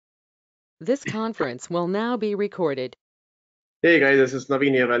This conference will now be recorded. Hey guys, this is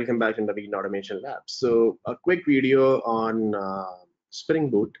Naveen here. Welcome back to Naveen Automation Labs. So a quick video on Spring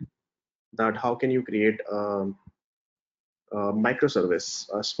Boot, that how can you create a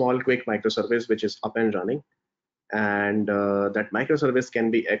microservice, a small quick microservice which is up and running, and that microservice can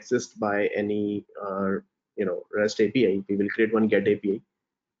be accessed by any REST API. We will create one GET API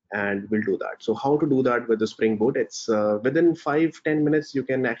and we'll do that. So how to do that with the Spring Boot? It's within 5-10 minutes you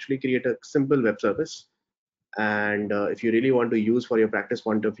can actually create a simple web service. And if you really want to use for your practice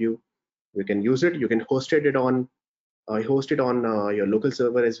point of view, you can use it. You can host it on your local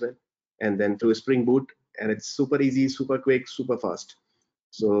server as well, and then through Spring Boot, and it's super easy, super quick, super fast.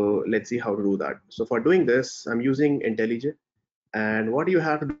 So let's see how to do that. So for doing this, I'm using IntelliJ, and what you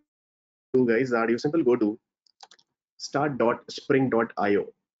have to do, guys, that you simply go to start.spring.io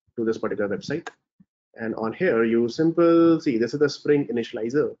to this particular website, and on here you simple see this is the Spring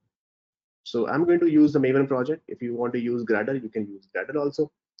Initializer. So I'm going to use the Maven project. If you want to use Gradle, you can use Gradle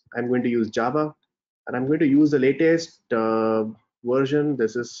also. I'm going to use Java, and I'm going to use the latest version.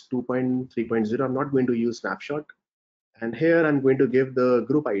 This is 2.3.0. I'm not going to use Snapshot. And here I'm going to give the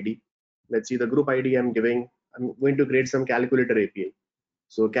group ID. Let's see the group ID I'm giving. I'm going to create some calculator API.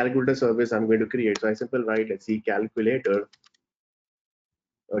 So calculator service I'm going to create. So I simply write, let's see, calculator,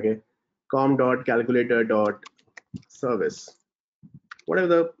 okay, com.calculator.service. Whatever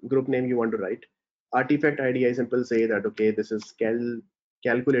the group name you want to write. Artifact ID, I simply say that, okay, this is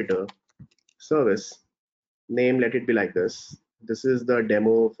calculator service. Name, let it be like this. This is the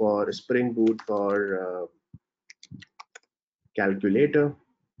demo for Spring Boot for calculator,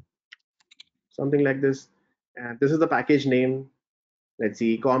 something like this. And this is the package name. Let's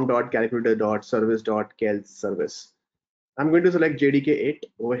see, com.calculator.service.cal service. I'm going to select JDK 8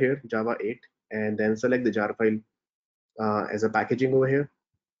 over here, Java 8, and then select the jar file as a packaging over here.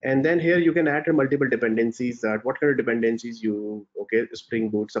 And then here you can add multiple dependencies, that what kind of dependencies you, okay, Spring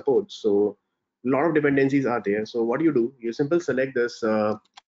Boot supports. So a lot of dependencies are there. So what do? You simply select this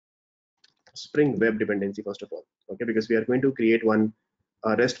Spring Web dependency first of all, okay, because we are going to create one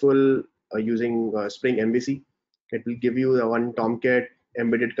RESTful using Spring MVC. It will give you the one Tomcat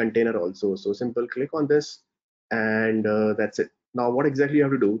embedded container also. So simple click on this, and that's it. Now what exactly you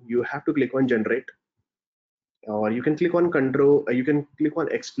have to do? You have to click on generate, or you can click on control, you can click on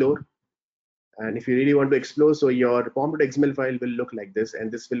explore. And if you really want to explore, so your pom.xml file will look like this, and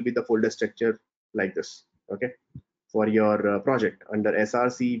this will be the folder structure like this, okay, for your project. Under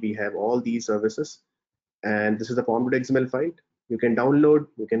SRC we have all these services, and this is the pom.xml file. You can download,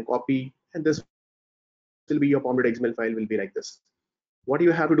 you can copy, and this will be your pom.xml file will be like this. What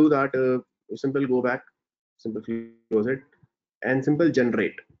you have to do that simple go back, simple close it, and simple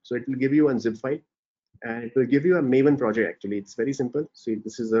generate. So it will give you a zip file, and it will give you a Maven project. Actually, it's very simple. So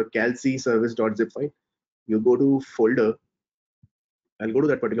this is a calc service.zip file. You go to folder. I'll go to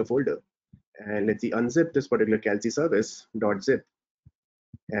that particular folder, and let's see, unzip this particular calc service.zip,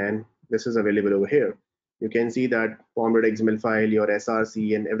 and this is available over here. You can see that pom.xml file, your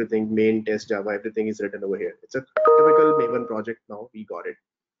SRC, and everything, main test Java, everything is written over here. It's a typical Maven project. Now we got it.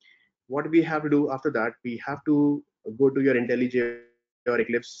 What we have to do after that, we have to go to your IntelliJ or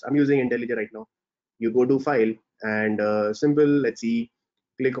Eclipse. I'm using IntelliJ right now. You go to file, and simple, let's see,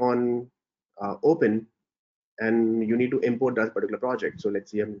 click on open, and you need to import that particular project. So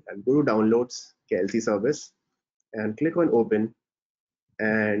let's see, I'll go to downloads, KLC service, and click on open.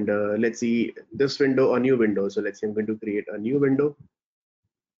 And let's see this window or new window. So let's say I'm going to create a new window,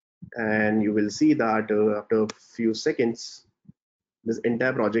 and you will see that after a few seconds, this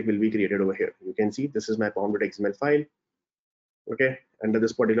entire project will be created over here. You can see this is my pom.xml file. Okay, under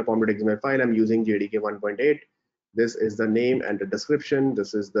this particular pom.xml file, I'm using JDK 1.8. This is the name and the description.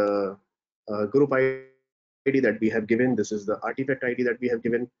 This is the group ID that we have given. This is the artifact ID that we have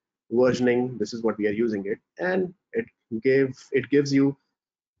given. Versioning, this is what we are using it, and it gives you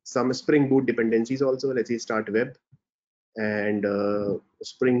some Spring Boot dependencies also. Let's see, start web, and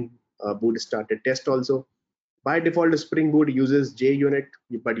Spring Boot started test also. By default, Spring Boot uses JUnit,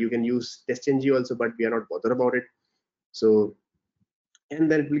 but you can use testng also, but we are not bothered about it. So, and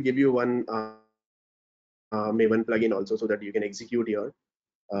then it will give you one Maven plugin also, so that you can execute your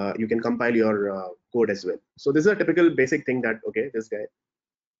you can compile your code as well. So this is a typical basic thing that, okay, this guy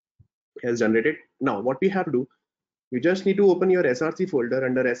has generated. Now what we have to do, you just need to open your SRC folder.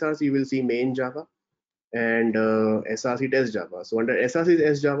 Under SRC you will see main Java and SRC test Java. So under SRC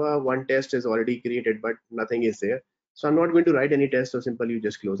test Java, one test is already created, but nothing is there. So I'm not going to write any test, so simply you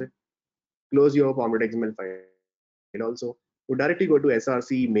just close it. Close your pom.xml file also. You directly go to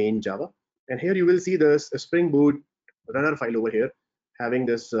SRC main Java, and here you will see the Spring Boot runner file over here having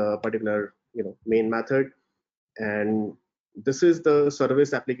this particular main method, and this is the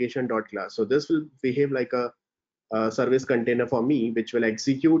service application dot class. So this will behave like a service container for me, which will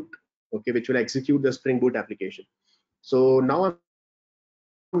execute, okay, which will execute the Spring Boot application. So now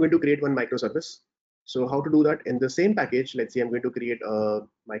I'm going to create one microservice. So how to do that? In the same package, let's say I'm going to create a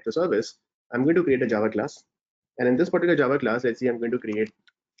microservice. I'm going to create a Java class, and in this particular Java class, let's see, I'm going to create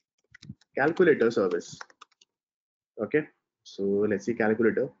calculator service. Okay, so let's see,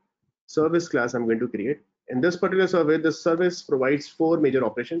 calculator service class I'm going to create. In this particular service, the service provides four major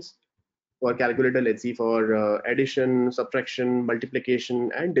operations for calculator. Let's see, for addition, subtraction,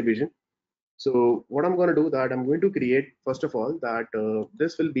 multiplication, and division. So what I'm going to do, that I'm going to create, first of all, that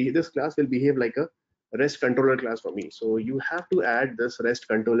this class will behave like a REST controller class for me. So you have to add this REST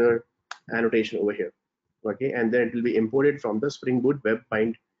controller annotation over here. Okay, and then it will be imported from the Spring Boot web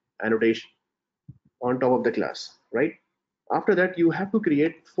bind annotation on top of the class, right? After that, you have to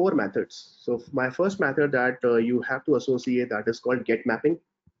create four methods. So my first method that you have to associate, that is called get mapping.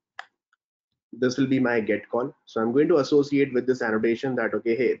 This will be my get call. So I'm going to associate with this annotation that,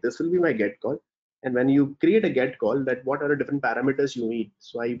 okay, hey, this will be my get call. And when you create a get call, that what are the different parameters you need.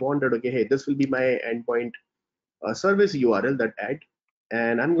 So I wanted, okay, hey, this will be my endpoint service URL that add,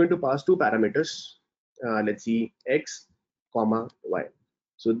 and I'm going to pass two parameters. Let's see, x comma y.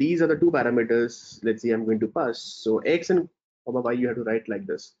 So these are the two parameters. Let's see, I'm going to pass. So x and comma y you have to write like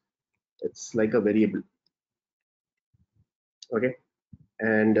this. It's like a variable. Okay,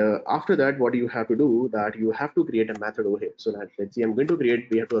 and after that, what you have to do, that you have to create a method over here. So that, let's see, I'm going to create,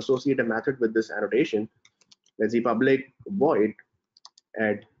 we have to associate a method with this annotation. Let's see, public void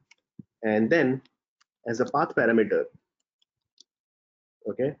add, and then as a path parameter.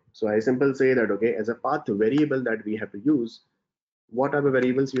 Okay, so I simply say that, okay, as a path variable that we have to use, what are the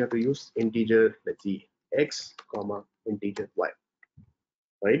variables you have to use? Integer, let's see, x comma integer y,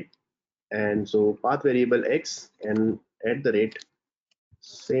 right? And so path variable x and at the rate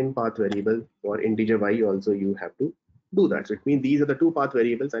same path variable for integer y also you have to do that. So it means these are the two path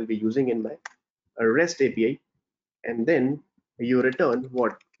variables I'll be using in my REST API, and then you return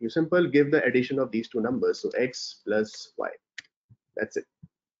what? You simple give the addition of these two numbers, so x plus y. That's it.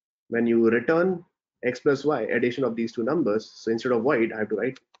 When you return x plus y, addition of these two numbers, so instead of void I have to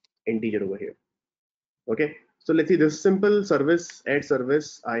write integer over here. Okay, so let's see, this simple service add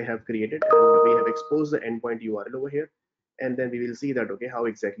service I have created, and we have exposed the endpoint URL over here, and then we will see that, okay, how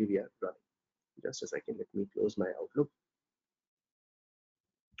exactly we are running. Just a second, let me close my Outlook.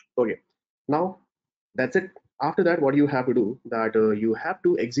 Okay, now that's it. After that, what you have to do, that you have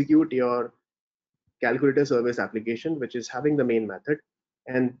to execute your calculator service application, which is having the main method.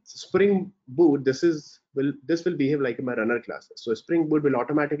 And Spring Boot, this will behave like my runner class. So Spring Boot will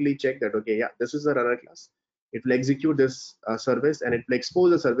automatically check that, okay, yeah, this is a runner class. It will execute this service, and it will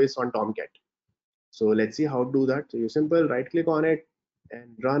expose the service on Tomcat. So let's see how to do that. So you simple right click on it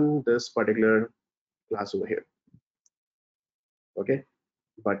and run this particular class over here. Okay,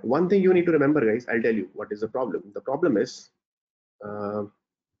 but one thing you need to remember, guys, I'll tell you what is the problem. The problem is, uh,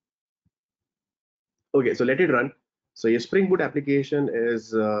 okay, so let it run. So your Spring Boot application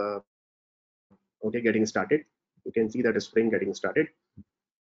is okay, getting started. You can see that Spring getting started.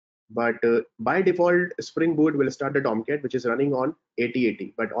 But by default, Spring Boot will start the Tomcat, which is running on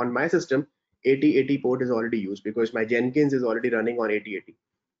 8080. But on my system, 8080 port is already used because my Jenkins is already running on 8080.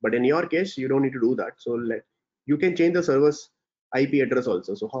 But in your case, you don't need to do that. So you can change the server's IP address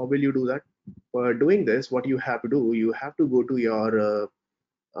also. So how will you do that? For doing this, what you have to do, you have to go to your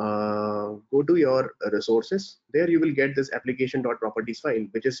resources. There you will get this application.properties file,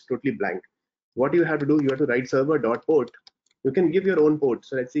 which is totally blank. What you have to do, you have to write server.port. You can give your own port.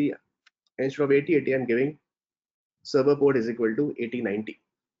 So let's see, instead of 8080, I'm giving server port is equal to 8090.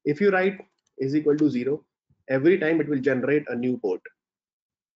 If you write is equal to 0, every time it will generate a new port.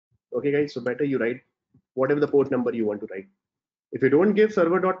 Okay, guys, so better you write whatever the port number you want to write. If you don't give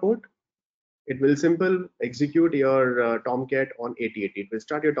server.port, it will simple execute your Tomcat on 8080. It will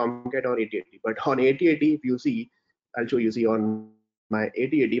start your Tomcat on 8080. But on 8080, if you see, I'll show you. See, on my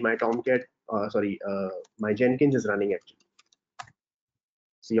 8080, my Tomcat, my Jenkins is running actually.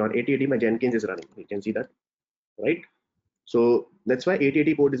 See, on 8080, my Jenkins is running. You can see that, right? So that's why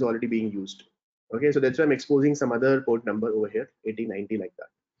 8080 port is already being used. Okay, so that's why I'm exposing some other port number over here, 8090 like that.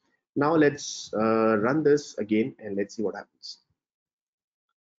 Now let's run this again and let's see what happens.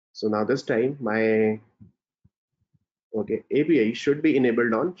 So now this time my API should be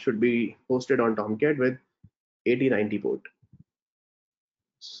enabled on, should be hosted on Tomcat with 8090 port.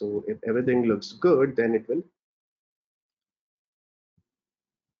 So if everything looks good, then it will.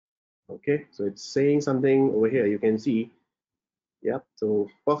 Okay, so it's saying something over here. You can see Yeah, so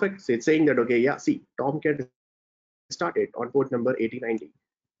perfect. So it's saying that, okay, yeah, see, Tomcat started on port number 8090.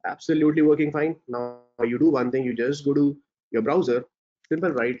 Absolutely working fine. Now you do one thing, you just go to your browser,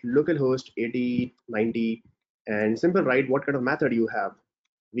 simple write localhost 8090, and simple write what kind of method you have.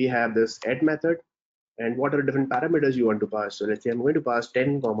 We have this add method, and what are different parameters you want to pass. So let's say I'm going to pass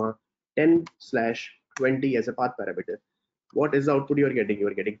 10 comma 10 slash 20 as a path parameter. What is the output you are getting? You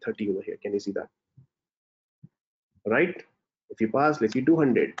are getting 30 over here. Can you see that? Right? If you pass, let's see,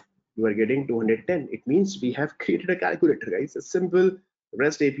 200, you are getting 210. It means we have created a calculator, guys. A simple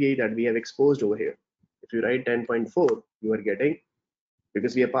REST API that we have exposed over here. If you write 10.4, you are getting,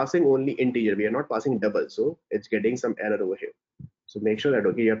 because we are passing only integer, we are not passing double, so it's getting some error over here. So make sure that,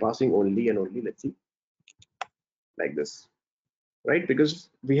 okay, you're passing only and only, let's see, like this, right? Because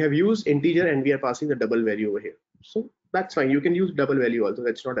we have used integer and we are passing the double value over here. So that's fine. You can use double value also.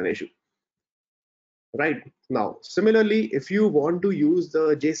 That's not an issue. Right now, similarly, if you want to use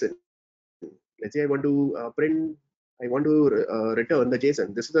the JSON, let's say I want to I want to return the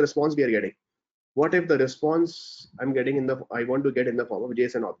JSON. This is the response we are getting. What if the response I'm getting in the I want to get in the form of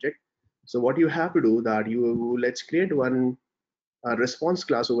JSON object? So what you have to do that you let's create one response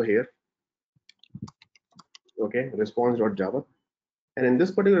class over here. Okay, response.java, and in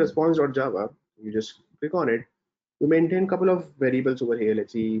this particular response.java, you just click on it. You maintain a couple of variables over here.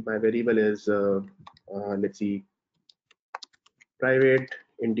 Let's see, my variable is let's see, private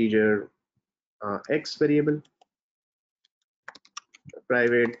integer x variable,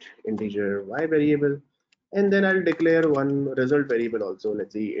 private integer y variable, and then I'll declare one result variable also.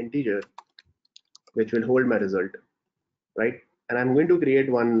 Let's see, integer, which will hold my result, right? And I'm going to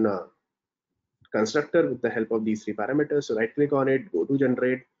create one constructor with the help of these three parameters. So right click on it, go to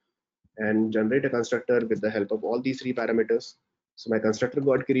generate, and generate a constructor with the help of all these three parameters. So my constructor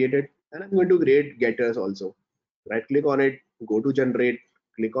got created, and I'm going to create getters also. Right click on it, go to generate,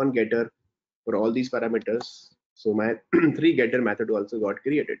 click on getter for all these parameters. So my three getter method also got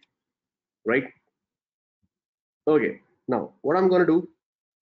created, right? Okay, now what I'm going to do,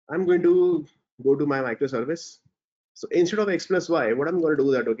 I'm going to go to my microservice. So instead of x plus y, what I'm going to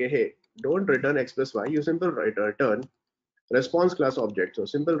do that, okay, hey, don't return x plus y, you simple write return response class object. So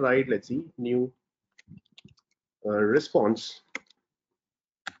simple write, let's see, new response.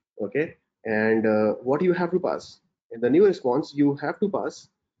 Okay, and what you have to pass in the new response, you have to pass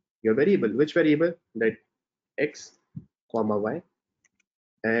your variable. Which variable? That x comma y,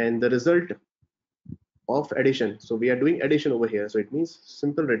 and the result of addition. So we are doing addition over here, so it means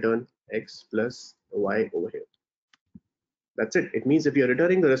simple return x plus y over here. That's it. It means if you're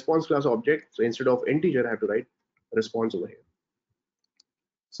returning the response class object, so instead of integer, I have to write response over here.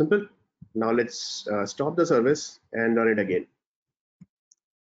 Simple. Now let's stop the service and run it again.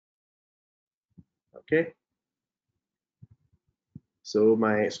 Okay. So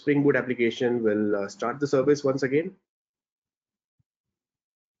my Spring Boot application will start the service once again.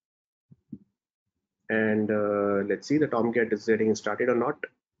 And let's see the Tomcat is getting started or not.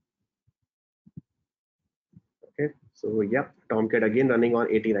 Okay. So yep, Tomcat again running on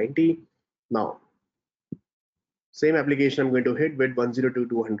 8090. Now, same application I'm going to hit with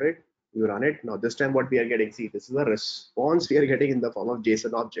 102.200. You run it. Now this time what we are getting, see, this is a response we are getting in the form of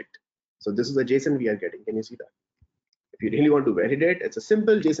JSON object. So this is the JSON we are getting. Can you see that? If you really want to validate, it's a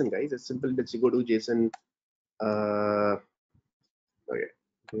simple JSON, guys. It's simple. Let's go to JSON. Okay,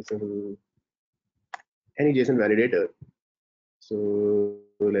 JSON, any JSON validator. So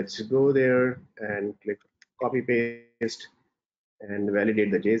let's go there and click copy paste and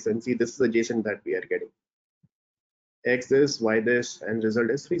validate the JSON. See, this is the JSON that we are getting. X this, Y this, and result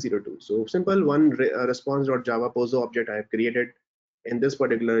is 302. So simple one response.java poso object I have created. In this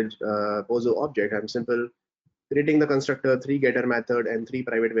particular poso object, I'm simple creating the constructor, three getter method and three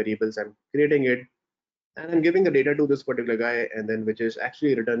private variables. I'm creating it, and I'm giving the data to this particular guy, and then which is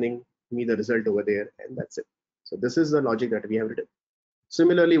actually returning me the result over there, and that's it. So this is the logic that we have written.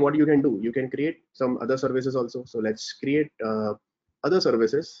 Similarly, what you can do, you can create some other services also. So let's create other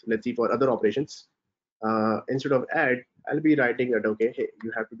services. Let's see for other operations. Instead of add, I'll be writing that, okay, hey,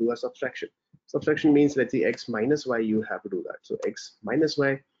 you have to do a subtraction. Subtraction means, let's see, x minus y, you have to do that. So x minus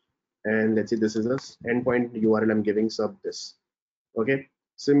y, and let's see, this is a endpoint URL I'm giving sub this. Okay.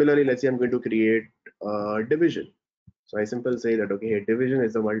 Similarly, let's say I'm going to create division. So I simply say that, okay, hey, division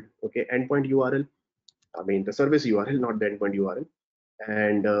is the word, okay, endpoint URL. I mean the service URL, not the endpoint URL.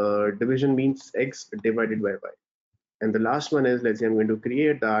 And division means x divided by y. And the last one is, let's say I'm going to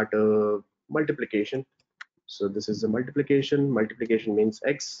create that multiplication. So this is the multiplication. Multiplication means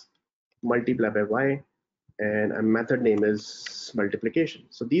x multiply by y, and a method name is multiplication.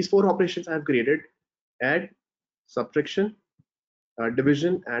 So these four operations I have created: add, subtraction,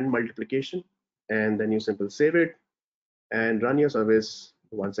 division and multiplication, and then you simply save it and run your service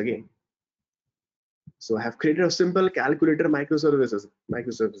once again. So I have created a simple calculator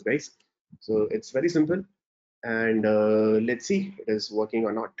microservice, guys. So it's very simple, and let's see it is working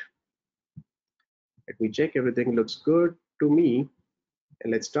or not. Let me check. Everything looks good to me,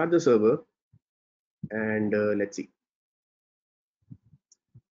 and let's start the server, and let's see.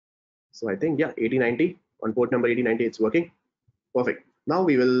 So I think, yeah, 8090 on port number 8090, it's working. Perfect. Now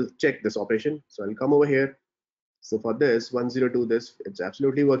we will check this operation. So I'll come over here. So for this 102, this it's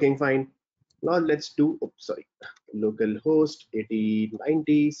absolutely working fine. Now let's do, oops, sorry, localhost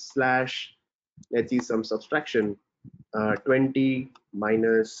 8090 slash, let's see some subtraction, 20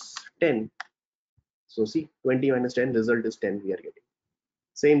 minus 10. So see, 20 minus 10, result is 10 we are getting.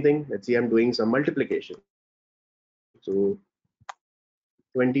 Same thing, let's see, I'm doing some multiplication. So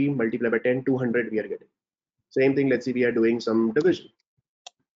 20 multiplied by 10, 200 we are getting. Same thing, let's see, we are doing some division.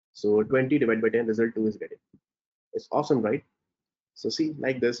 So 20 divided by 10, result 2 is getting. It's awesome, right? So see,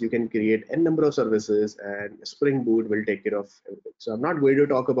 like this, you can create n number of services, and Spring Boot will take care of everything. So I'm not going to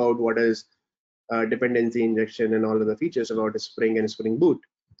talk about what is dependency injection and all of the features about Spring and Spring Boot,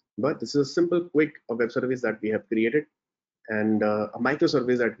 but this is a simple, quick web service that we have created, and a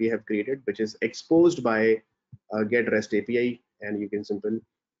microservice that we have created, which is exposed by Get REST API, and you can simply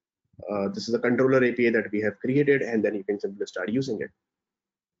this is a controller API that we have created, and then you can simply start using it.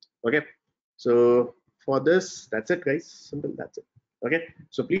 Okay, so for this, that's it, guys. Simple, that's it. Okay,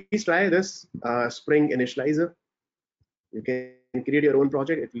 so please try this Spring Initializer. You can create your own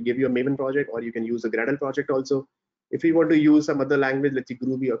project. It will give you a Maven project, or you can use a Gradle project also. If you want to use some other language, let's say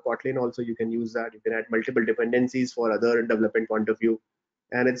Groovy or Kotlin also, you can use that. You can add multiple dependencies for other development point of view.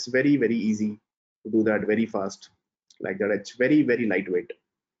 And it's very, very easy to do that very fast like that. It's very, very lightweight.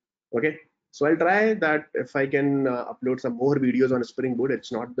 Okay, so I'll try that if I can upload some more videos on Spring Boot.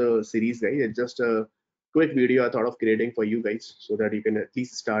 It's not the series, guys. It's just a quick video I thought of creating for you guys, so that you can at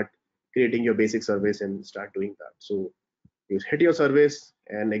least start creating your basic service and start doing that. So you hit your service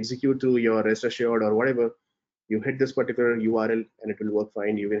and execute through your rest assured or whatever. You hit this particular URL and it will work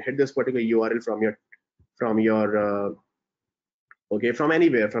fine. You can hit this particular URL from your okay, from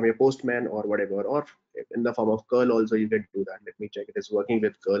anywhere, from your Postman or whatever, or in the form of curl also you can do that. Let me check it is working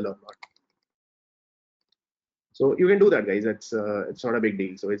with curl or not. So you can do that, guys. It's not a big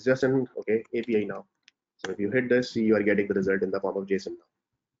deal. So it's just an API now. So if you hit this, see, you are getting the result in the form of JSON now.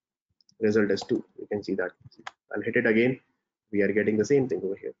 Result is 2. You can see that. I'll hit it again. We are getting the same thing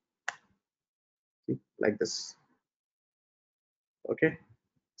over here. See, like this. Okay.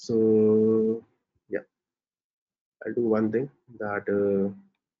 So yeah, I'll do one thing that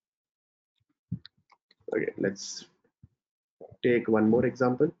okay, let's take one more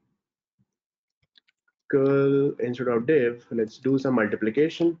example. Curl instead of div, let's do some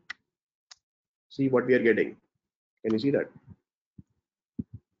multiplication. See what we are getting. Can you see that?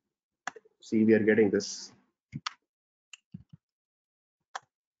 See, we are getting this.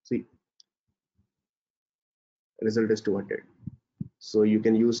 See, result is 200. So you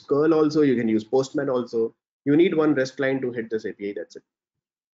can use curl also, you can use Postman also. You need one REST client to hit this API, that's it.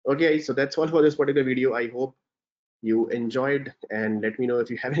 Okay, so that's all for this particular video. I hope you enjoyed, and let me know if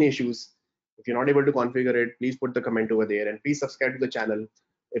you have any issues. If you're not able to configure it, please put the comment over there, and please subscribe to the channel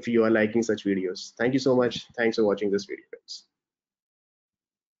if you are liking such videos. Thank you so much. Thanks for watching this video, guys.